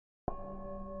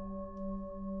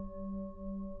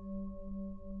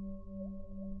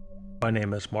My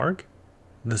name is Mark.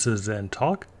 This is Zen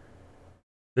Talk.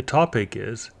 The topic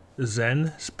is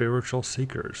Zen Spiritual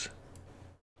Seekers.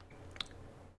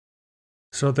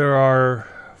 So there are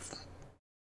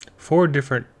 4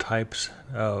 different types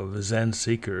of Zen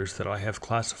seekers that I have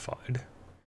classified.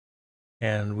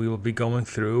 And we will be going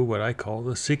through what I call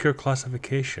the seeker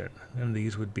classification. And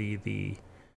these would be the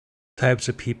types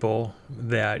of people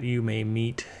that you may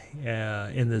meet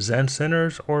in the Zen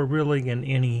centers or really in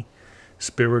any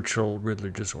spiritual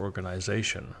religious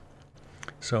organization.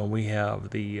 So we have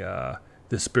the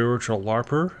spiritual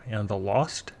LARPer and the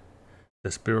lost, the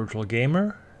spiritual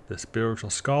gamer, the spiritual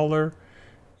scholar,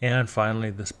 and finally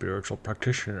the spiritual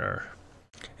practitioner.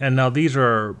 And now these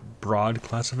are broad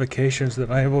classifications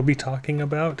that I will be talking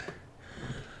about.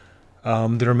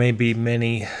 There may be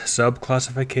many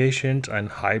sub-classifications and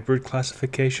hybrid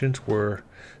classifications where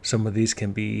some of these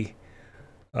can be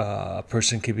a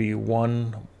person could be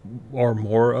one or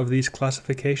more of these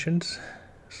classifications,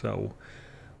 so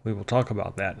we will talk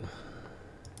about that.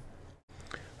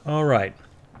 All right,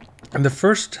 and the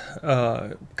first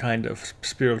kind of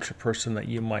spiritual person that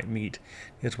you might meet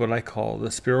is what I call the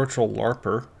spiritual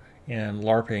LARPer, and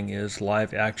LARPing is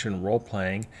live action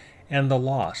role-playing, and the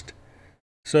lost.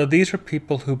 So these are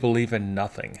people who believe in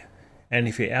nothing, and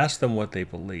if you ask them what they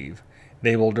believe,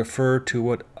 they will defer to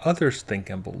what others think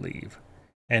and believe,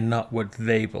 and not what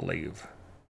they believe.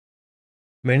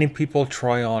 Many people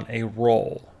try on a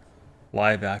role,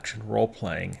 live action role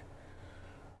playing,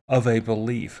 of a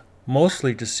belief,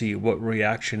 mostly to see what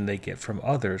reaction they get from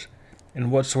others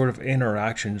and what sort of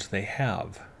interactions they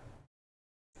have.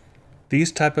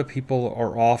 These type of people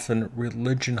are often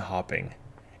religion hopping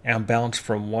and bounce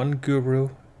from one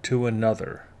guru to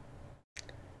another.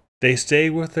 They stay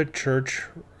with a church,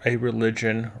 a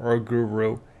religion, or a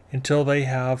guru until they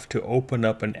have to open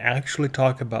up and actually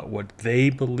talk about what they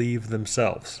believe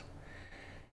themselves.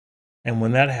 And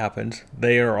when that happens,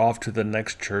 they are off to the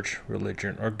next church,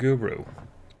 religion, or guru.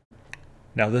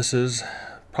 Now this is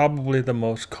probably the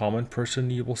most common person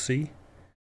you will see.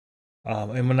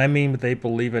 And when I mean they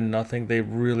believe in nothing, they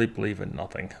really believe in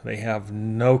nothing. They have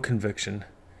no conviction.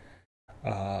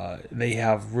 They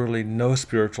have really no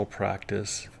spiritual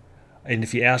practice. And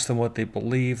if you ask them what they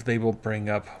believe, they will bring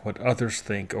up what others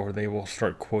think, or they will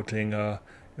start quoting a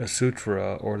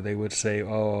sutra, or they would say,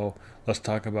 oh, let's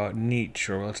talk about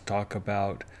Nietzsche, or let's talk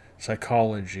about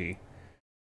psychology.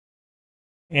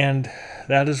 And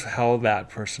that is how that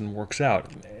person works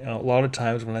out. A lot of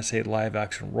times when I say live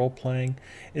action role playing,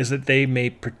 is that they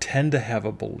may pretend to have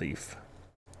a belief.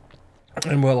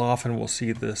 And we'll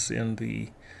see this in the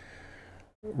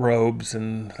robes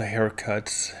and the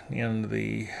haircuts and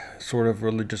the sort of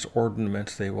religious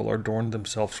ornaments they will adorn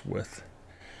themselves with.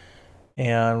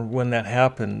 And when that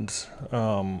happens,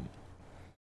 you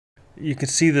can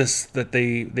see this, that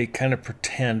they kind of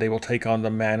pretend they will take on the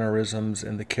mannerisms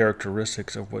and the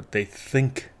characteristics of what they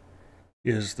think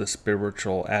is the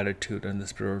spiritual attitude and the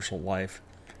spiritual life.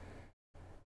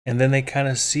 And then they kind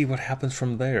of see what happens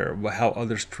from there, how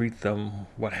others treat them,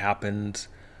 what happens,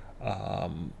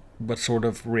 what sort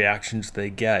of reactions they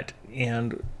get,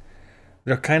 and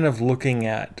they're kind of looking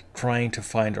at trying to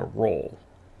find a role.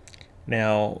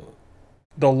 Now,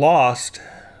 the lost,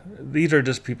 these are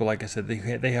just people, like I said,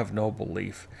 they have no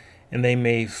belief, and they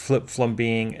may flip from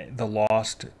being the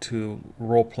lost to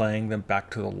role-playing them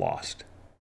back to the lost.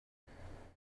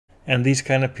 And these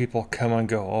kind of people come and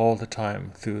go all the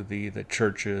time through the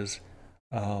churches.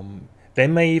 They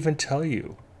may even tell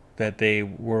you that they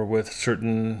were with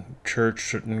certain church,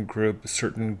 certain group,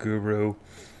 certain guru,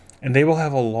 and they will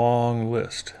have a long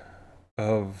list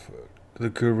of the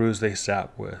gurus they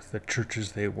sat with, the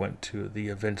churches they went to, the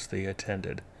events they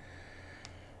attended.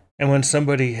 And when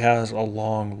somebody has a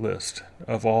long list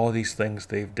of all these things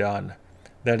they've done,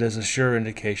 that is a sure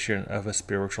indication of a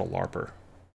spiritual LARPer.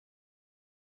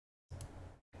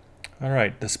 All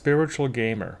right, the spiritual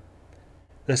gamer.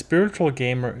 The spiritual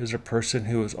gamer is a person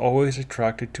who is always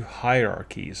attracted to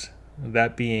hierarchies,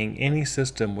 that being any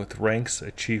system with ranks,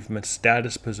 achievements,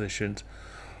 status positions,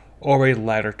 or a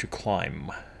ladder to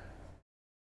climb.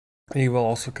 And you will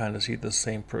also kind of see the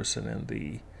same person in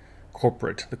the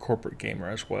corporate gamer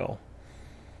as well.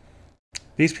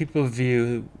 These people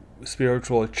view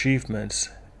spiritual achievements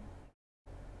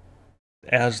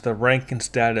as the rank and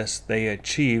status they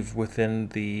achieve within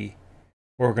the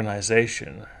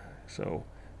organization. So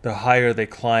the higher they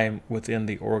climb within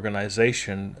the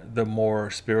organization, the more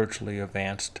spiritually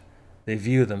advanced they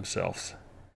view themselves.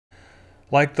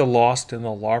 Like the lost and the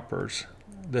LARPers,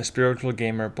 the spiritual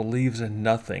gamer believes in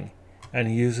nothing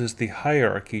and uses the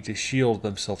hierarchy to shield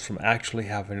themselves from actually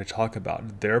having to talk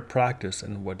about their practice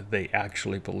and what they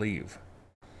actually believe.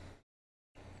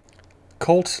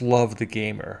 Cults love the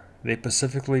gamer. They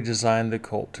specifically designed the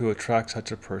cult to attract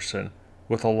such a person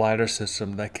with a ladder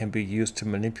system that can be used to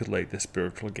manipulate the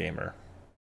spiritual gamer.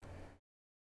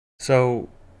 So,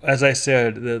 as I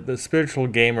said, the spiritual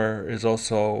gamer is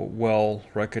also well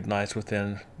recognized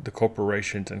within the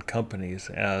corporations and companies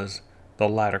as the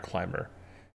ladder climber.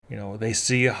 They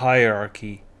see a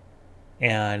hierarchy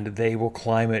and they will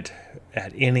climb it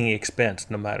at any expense,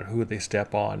 no matter who they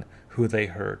step on, who they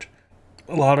hurt.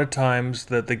 A lot of times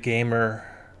that the gamer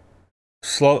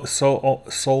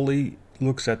solely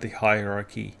looks at the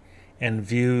hierarchy and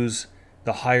views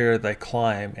the higher they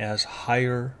climb as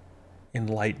higher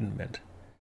enlightenment.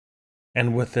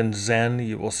 And within Zen,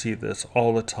 you will see this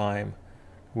all the time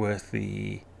with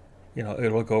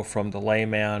it'll go from the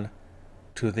layman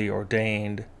to the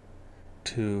ordained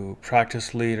to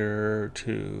practice leader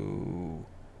to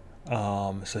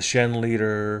session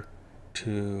leader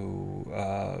to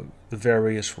the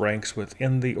various ranks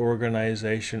within the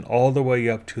organization, all the way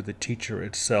up to the teacher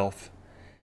itself.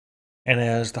 And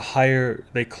as the higher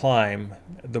they climb,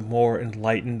 the more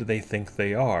enlightened they think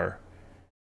they are.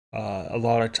 A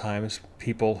lot of times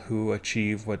people who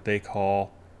achieve what they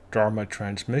call Dharma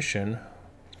transmission,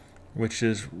 which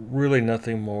is really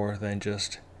nothing more than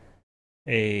just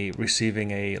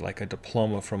receiving a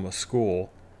diploma from a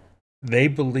school, they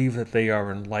believe that they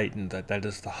are enlightened, that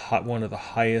is one of the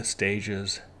highest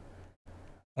stages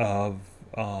of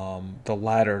the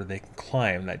ladder they can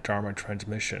climb, that Dharma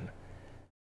transmission.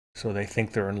 So they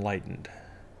think they're enlightened.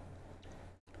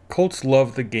 Cults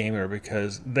love the gamer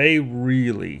because they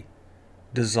really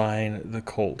design the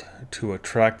cult to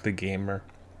attract the gamer,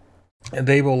 and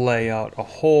they will lay out a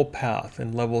whole path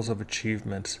and levels of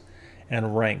achievements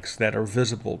and ranks that are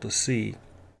visible to see.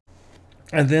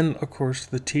 And then, of course,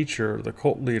 the teacher, the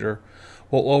cult leader,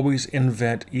 will always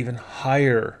invent even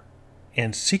higher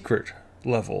and secret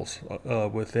levels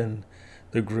within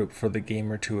the group for the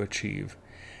gamer to achieve.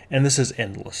 And this is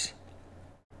endless.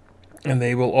 And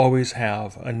they will always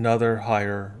have another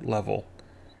higher level.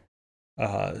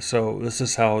 So this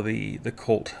is how the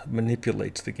cult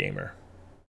manipulates the gamer.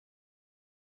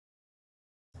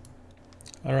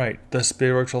 All right, the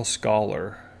spiritual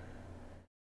scholar.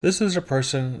 This is a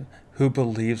person who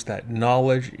believes that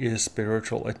knowledge is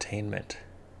spiritual attainment.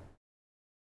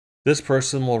 This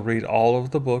person will read all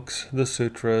of the books, the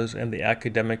sutras, and the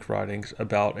academic writings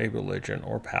about a religion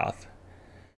or path,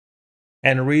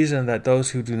 and reason that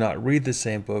those who do not read the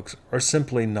same books are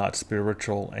simply not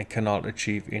spiritual and cannot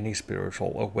achieve any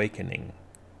spiritual awakening.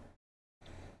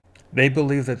 They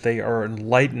believe that they are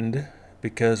enlightened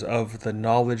because of the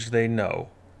knowledge they know,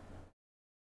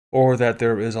 or that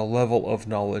there is a level of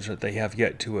knowledge that they have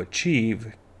yet to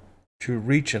achieve to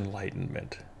reach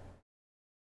enlightenment.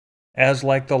 As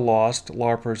like the lost,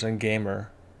 LARPers, and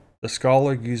gamer, the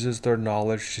scholar uses their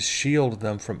knowledge to shield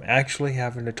them from actually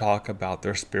having to talk about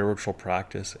their spiritual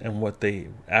practice and what they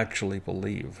actually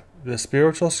believe. The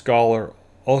spiritual scholar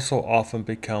also often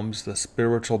becomes the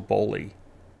spiritual bully,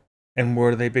 and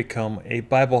where they become a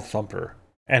Bible thumper,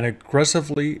 an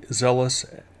aggressively zealous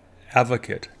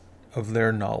advocate of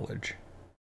their knowledge.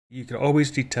 You can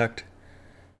always detect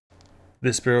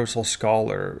the spiritual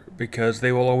scholar because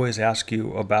they will always ask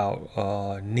you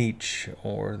about Nietzsche,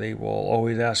 or they will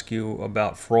always ask you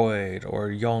about Freud or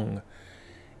Jung.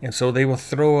 And so they will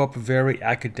throw up very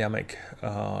academic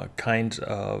kinds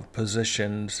of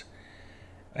positions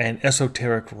and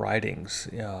esoteric writings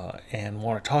and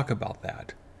want to talk about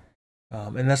that.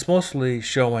 And that's mostly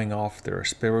showing off their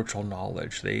spiritual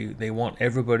knowledge. They want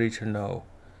everybody to know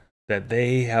that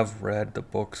they have read the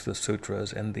books, the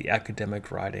sutras, and the academic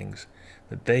writings,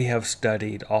 that they have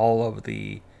studied all of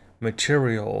the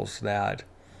materials that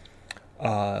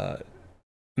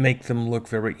make them look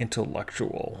very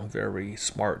intellectual, very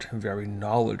smart, and very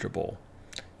knowledgeable.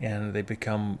 And they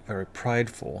become very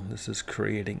prideful. This is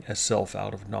creating a self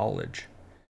out of knowledge.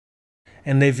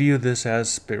 And they view this as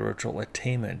spiritual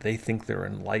attainment. They think they're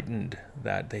enlightened,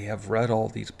 that they have read all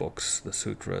these books, the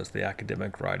sutras, the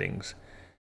academic writings.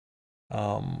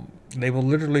 They will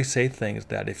literally say things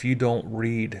that if you don't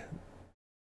read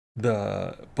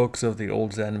the books of the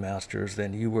old Zen masters,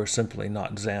 then you were simply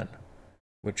not Zen,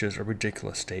 which is a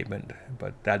ridiculous statement,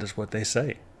 but that is what they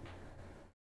say.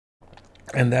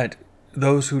 And that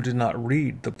those who did not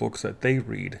read the books that they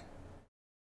read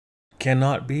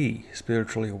cannot be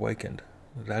spiritually awakened.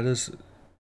 That is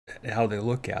how they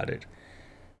look at it.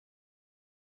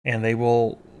 And they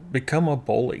will become a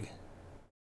bully.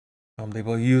 They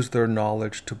will use their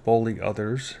knowledge to bully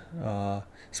others,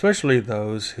 especially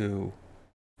those who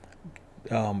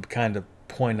kind of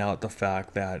point out the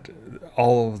fact that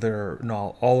all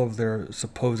of their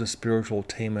supposed spiritual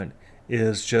attainment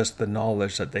is just the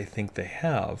knowledge that they think they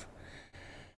have,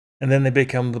 and then they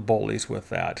become the bullies with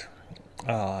that,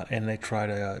 and they try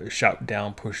to shout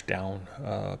down, push down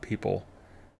people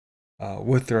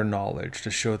with their knowledge to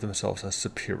show themselves as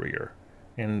superior.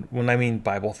 And when I mean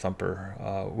Bible thumper,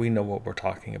 we know what we're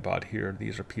talking about here.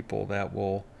 These are people that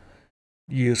will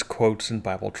use quotes in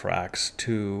Bible tracts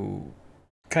to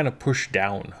kind of push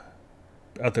down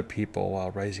other people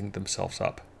while raising themselves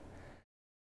up.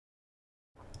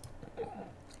 All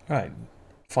right.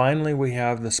 Finally, we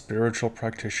have the spiritual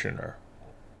practitioner.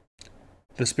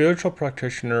 The spiritual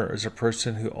practitioner is a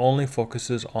person who only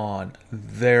focuses on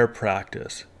their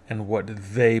practice and what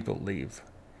they believe.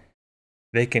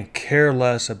 They can care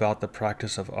less about the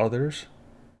practice of others,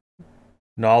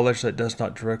 knowledge that does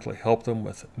not directly help them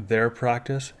with their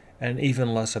practice, and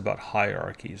even less about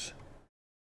hierarchies.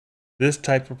 This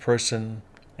type of person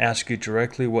asks you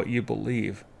directly what you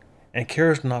believe and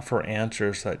cares not for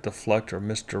answers that deflect or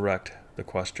misdirect the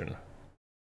question.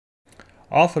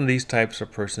 Often these types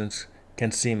of persons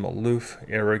can seem aloof,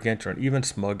 arrogant, or even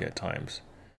smug at times.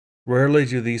 Rarely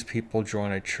do these people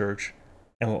join a church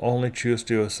and will only choose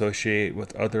to associate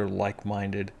with other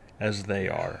like-minded as they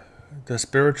are. The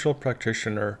spiritual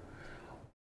practitioner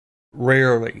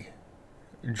rarely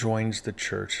joins the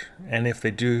church, and if they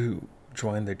do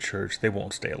join the church, they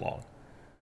won't stay long.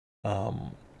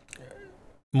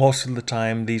 Most of the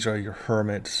time, these are your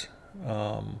hermits.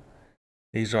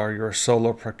 These are your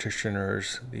solo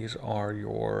practitioners. These are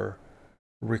your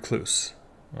recluse,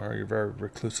 or your very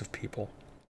reclusive people.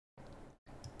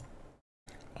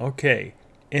 Okay.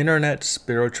 Internet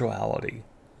spirituality.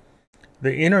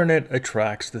 The internet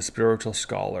attracts the spiritual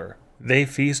scholar. They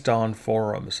feast on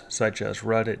forums such as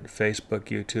Reddit, Facebook,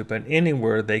 YouTube, and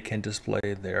anywhere they can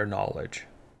display their knowledge.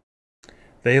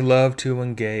 They love to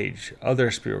engage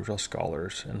other spiritual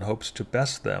scholars in hopes to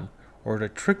best them or to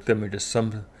trick them into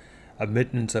some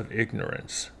admittance of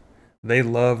ignorance. They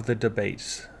love the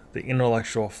debates, the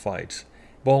intellectual fights,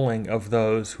 bullying of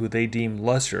those who they deem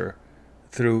lesser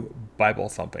through Bible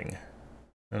thumping.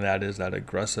 And that is that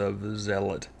aggressive,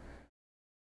 zealot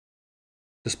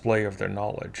display of their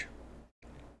knowledge.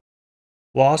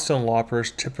 Lost and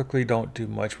LARPers typically don't do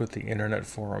much with the internet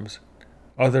forums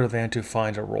other than to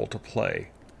find a role to play.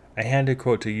 A handy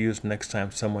quote to use next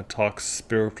time someone talks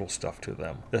spiritual stuff to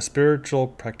them. The spiritual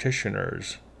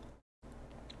practitioners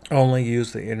only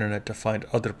use the internet to find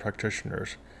other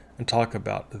practitioners and talk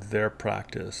about their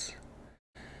practice.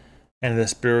 And the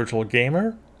spiritual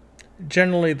gamer?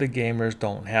 Generally, the gamers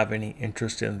don't have any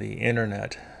interest in the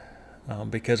internet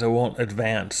because it won't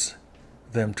advance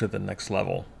them to the next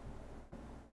level.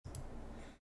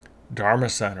 Dharma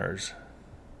centers.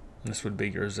 This would be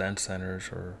your Zen centers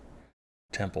or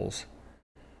temples.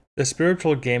 The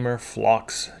spiritual gamer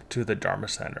flocks to the Dharma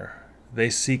center. They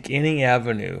seek any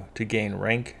avenue to gain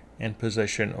rank and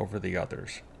position over the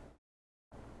others.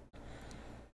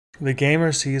 The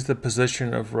gamer sees the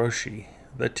position of Roshi,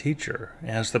 the teacher,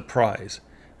 as the prize,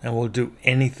 and will do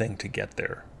anything to get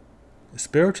there.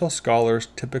 Spiritual scholars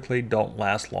typically don't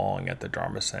last long at the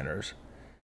Dharma centers,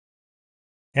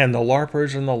 and the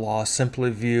LARPers and the Lost simply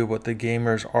view what the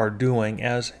gamers are doing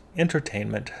as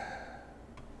entertainment.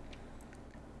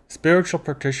 Spiritual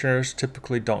practitioners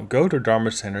typically don't go to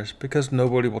Dharma centers because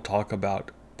nobody will talk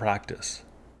about practice.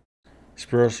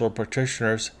 Spiritual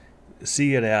practitioners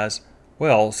see it as,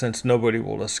 well, since nobody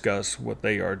will discuss what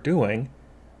they are doing,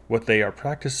 what they are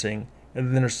practicing, and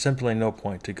then there's simply no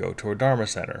point to go to a Dharma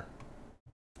center.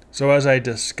 So as I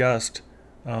discussed,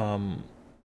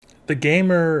 the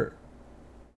gamer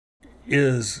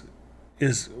is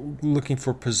looking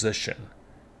for position,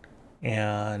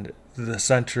 and the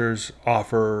centers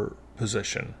offer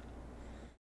position.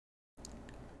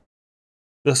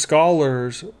 The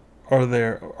scholars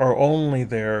are only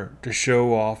there to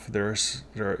show off their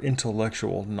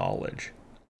intellectual knowledge.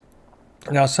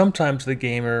 Now, sometimes the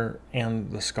gamer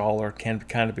and the scholar can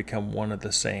kind of become one and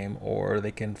the same, or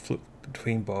they can flip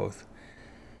between both.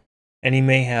 And he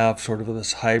may have sort of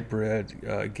this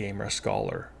hybrid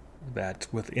gamer-scholar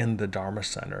that's within the Dharma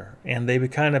Center. And they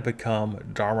kind of become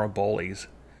Dharma bullies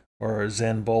or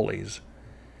Zen bullies,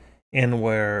 in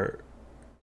where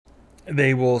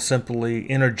they will simply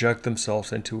interject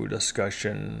themselves into a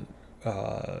discussion,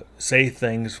 say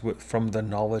things from the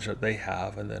knowledge that they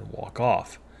have, and then walk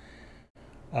off.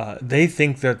 They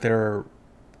think that they're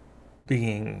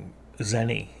being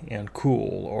zenny and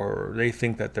cool, or they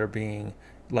think that they're being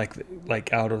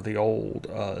like out of the old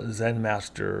Zen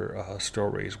master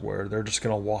stories, where they're just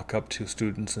going to walk up to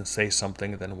students and say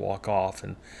something and then walk off,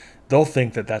 and they'll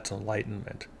think that that's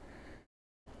enlightenment.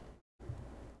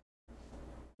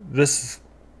 This is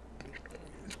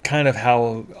kind of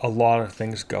how a lot of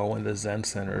things go in the Zen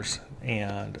centers,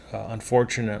 and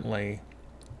unfortunately,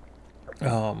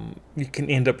 you can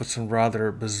end up with some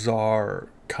rather bizarre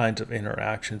kinds of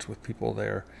interactions with people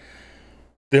there.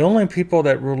 The only people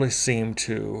that really seem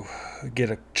to get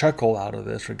a chuckle out of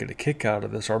this or get a kick out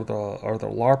of this are the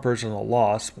LARPers and the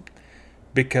Lost,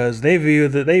 because they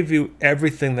view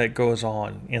everything that goes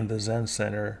on in the Zen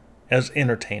Center as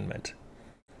entertainment.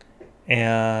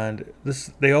 And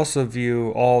they also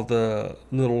view all the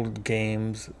little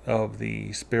games of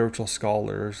the spiritual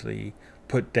scholars, the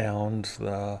put downs,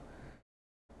 the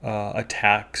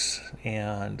attacks,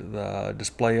 and the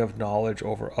display of knowledge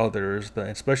over others,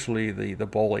 especially the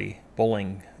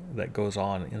bullying that goes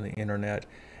on in the internet,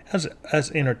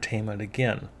 as entertainment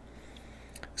again.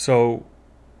 So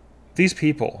these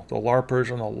people, the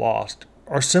LARPers and the Lost,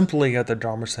 are simply at the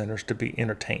Dharma centers to be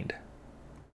entertained.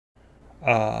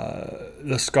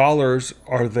 The scholars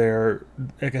are there,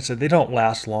 like I said, they don't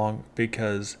last long,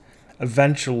 because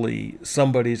eventually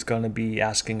somebody's going to be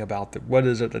asking about what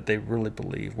is it that they really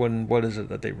believe, what is it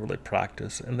that they really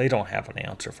practice, and they don't have an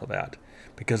answer for that,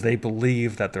 because they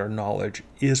believe that their knowledge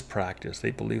is practice, they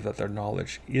believe that their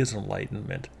knowledge is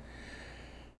enlightenment.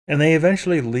 And they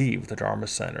eventually leave the Dharma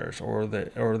centers, or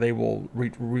they will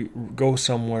go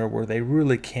somewhere where they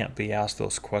really can't be asked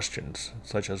those questions,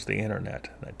 such as the internet.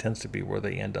 That tends to be where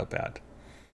they end up at.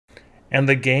 And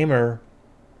the gamer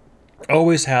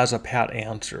always has a pat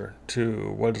answer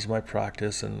to what is my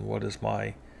practice and what is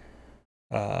my,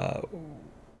 the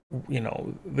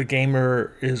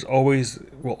gamer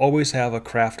will always have a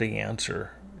crafty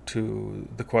answer to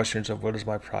the questions of what is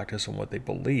my practice and what they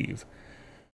believe,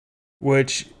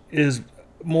 which is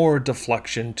more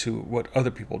deflection to what other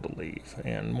people believe,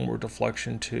 and more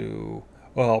deflection to,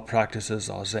 well, practice is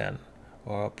Zen,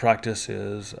 or practice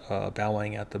is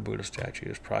bowing at the Buddha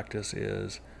statues, practice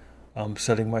is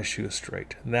setting my shoes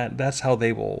straight. That's how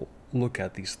they will look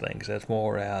at these things, as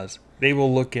more as they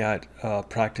will look at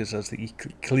practice as the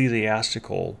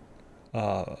ecclesiastical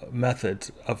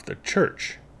methods of the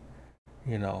church,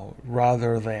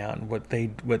 rather than what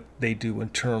they do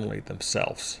internally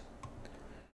themselves.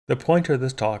 The point of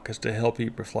this talk is to help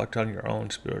you reflect on your own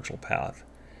spiritual path,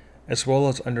 as well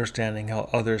as understanding how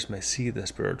others may see the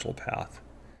spiritual path.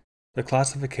 The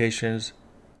classifications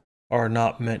are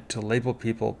not meant to label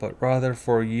people, but rather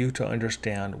for you to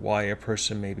understand why a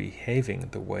person may be behaving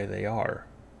the way they are.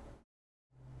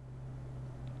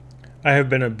 I have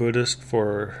been a Buddhist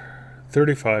for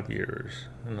 35 years,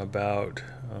 and about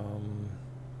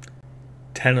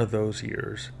 10 of those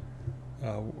years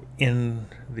in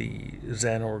the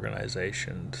Zen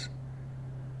organizations.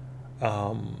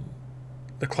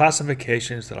 The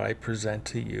classifications that I present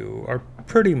to you are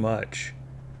pretty much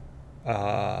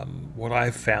what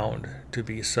I've found to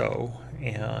be so,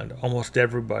 and almost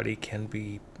everybody can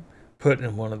be put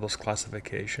in one of those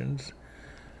classifications.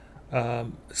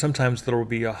 Sometimes there will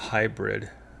be a hybrid,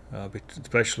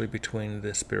 especially between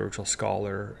the spiritual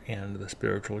scholar and the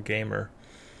spiritual gamer,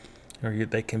 or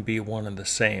they can be one and the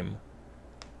same.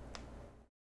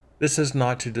 This is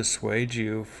not to dissuade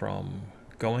you from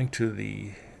going to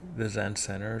the Zen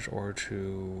centers, or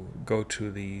to go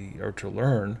to or to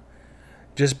learn.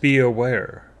 Just be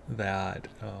aware that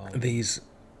these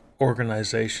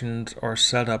organizations are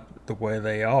set up the way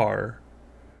they are,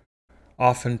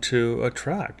 often to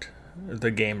attract the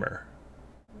gamer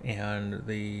and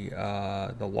the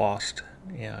lost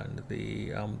and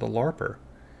the LARPer.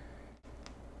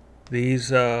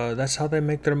 That's how they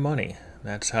make their money.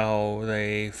 That's how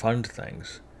they fund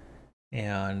things,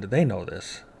 and they know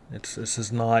this. This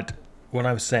is not, what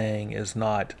I'm saying is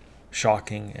not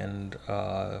shocking and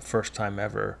first time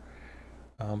ever.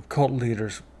 Cult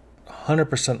leaders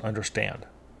 100% understand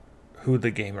who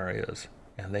the gamer is,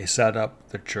 and they set up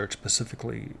the church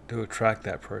specifically to attract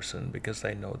that person, because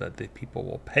they know that the people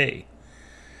will pay,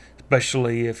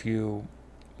 especially if you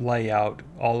lay out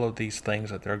all of these things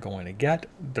that they're going to get.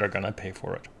 They're going to pay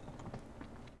for it.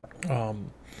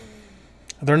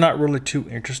 They're not really too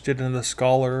interested in the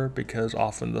scholar, because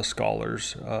often the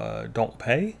scholars don't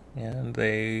pay, and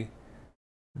they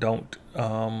don't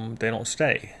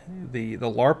stay. The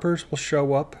LARPers will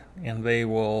show up, and they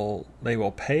will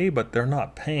pay, but they're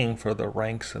not paying for the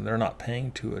ranks, and they're not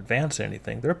paying to advance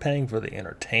anything. They're paying for the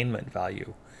entertainment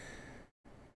value,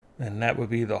 and that would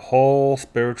be the whole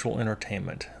spiritual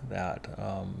entertainment that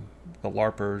the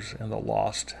LARPers and the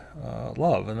Lost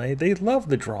love, and they love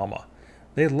the drama.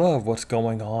 They love what's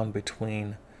going on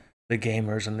between the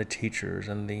gamers and the teachers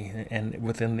and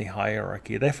within the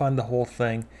hierarchy. They find the whole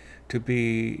thing to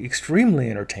be extremely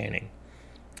entertaining,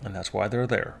 and that's why they're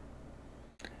there.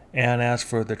 And as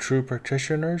for the true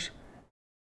practitioners,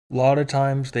 a lot of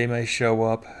times they may show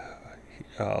up,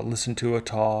 listen to a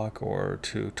talk or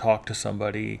to talk to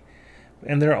somebody,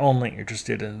 and they're only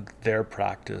interested in their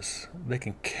practice. They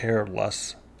can care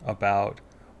less about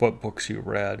what books you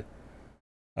read,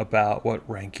 about what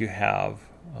rank you have,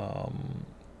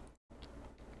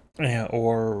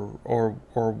 or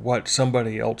what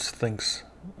somebody else thinks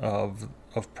of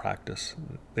practice.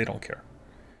 They don't care.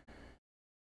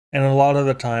 And a lot of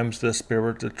the times,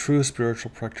 the true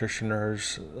spiritual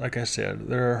practitioners, like I said,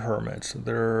 they're hermits,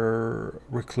 they're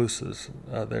recluses,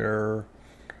 they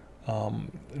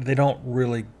don't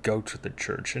really go to the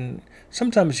church. And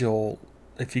sometimes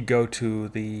if you go to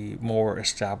the more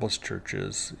established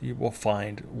churches, you will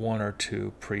find one or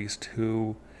two priests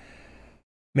who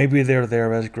maybe they're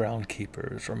there as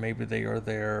groundkeepers, or maybe they are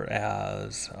there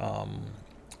as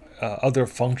other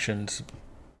functions,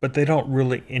 but they don't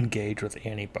really engage with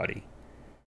anybody.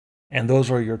 And those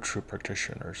are your true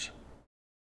practitioners.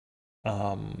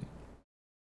 They're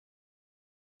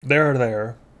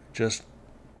there, just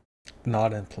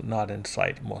not in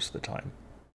sight most of the time.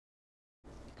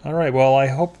 All right. Well, I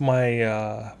hope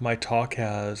my talk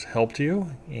has helped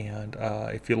you. And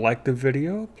if you liked the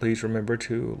video, please remember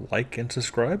to like and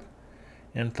subscribe.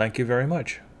 And thank you very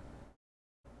much.